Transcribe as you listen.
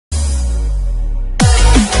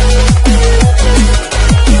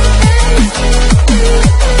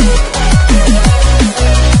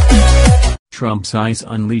Trump's ICE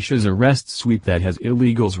unleashes arrest sweep that has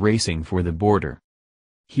illegals racing for the border.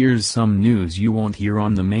 Here's some news you won't hear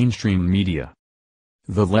on the mainstream media.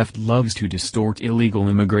 The left loves to distort illegal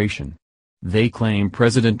immigration. They claim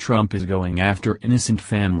President Trump is going after innocent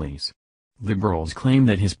families. Liberals claim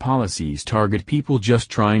that his policies target people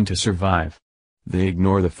just trying to survive. They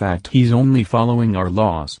ignore the fact he's only following our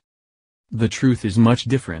laws. The truth is much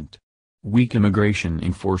different. Weak immigration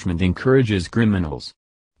enforcement encourages criminals.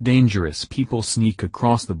 Dangerous people sneak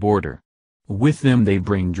across the border. With them they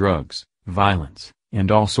bring drugs, violence, and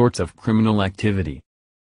all sorts of criminal activity.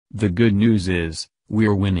 The good news is,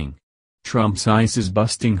 we're winning. Trump's ICE is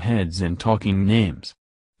busting heads and talking names.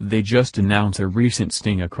 They just announced a recent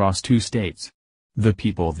sting across 2 states. The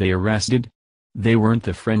people they arrested? They weren't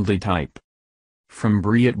the friendly type. From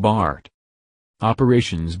Breitbart.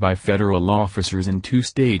 Operations by federal officers in 2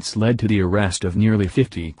 states led to the arrest of nearly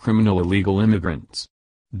 50 criminal illegal immigrants.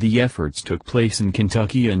 The efforts took place in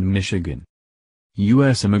Kentucky and Michigan.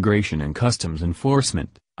 U.S. Immigration and Customs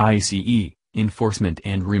Enforcement, ICE, Enforcement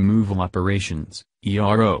and Removal Operations,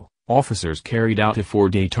 ERO, officers carried out a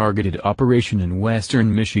 4-day targeted operation in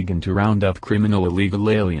western Michigan to round up criminal illegal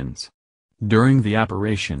aliens. During the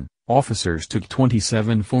operation, officers took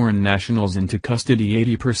 27 foreign nationals into custody.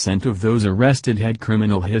 80% of those arrested had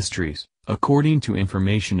criminal histories, according to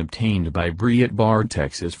information obtained by Breitbart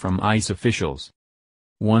Texas from ICE officials.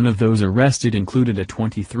 One of those arrested included a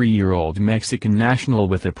 23-year-old Mexican national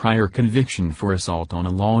with a prior conviction for assault on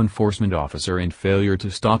a law enforcement officer and failure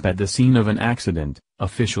to stop at the scene of an accident,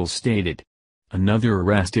 officials stated. Another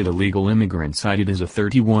arrested illegal immigrant cited as a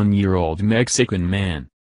 31-year-old Mexican man.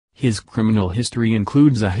 His criminal history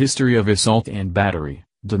includes a history of assault and battery,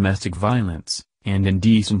 domestic violence, and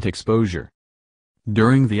indecent exposure.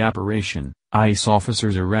 During the operation, ICE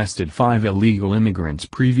officers arrested 5 illegal immigrants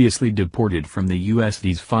previously deported from the U.S.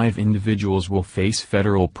 These 5 individuals will face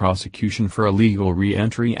federal prosecution for illegal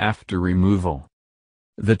re-entry after removal.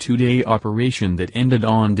 The 2-day operation that ended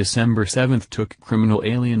on December 7 took criminal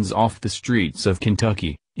aliens off the streets of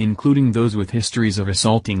Kentucky, including those with histories of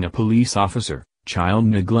assaulting a police officer, child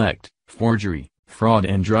neglect, forgery, fraud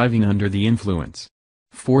and driving under the influence.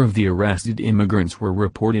 4 of the arrested immigrants were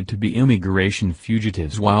reported to be immigration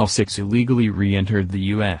fugitives while 6 illegally re-entered the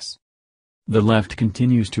U.S. The left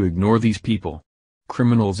continues to ignore these people.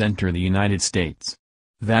 Criminals enter the United States.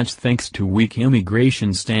 That's thanks to weak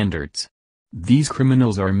immigration standards. These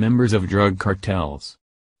criminals are members of drug cartels.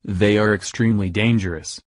 They are extremely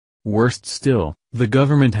dangerous. Worst still, the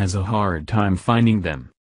government has a hard time finding them.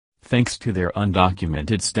 Thanks to their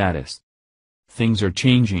undocumented status. Things are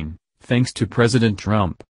changing. Thanks to President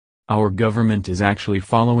Trump. Our government is actually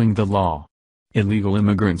following the law. Illegal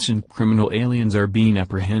immigrants and criminal aliens are being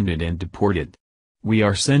apprehended and deported. We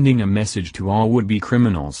are sending a message to all would-be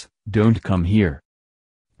criminals, don't come here.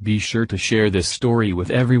 Be sure to share this story with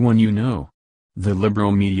everyone you know. The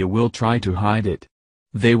liberal media will try to hide it.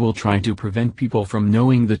 They will try to prevent people from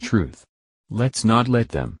knowing the truth. Let's not let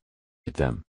them.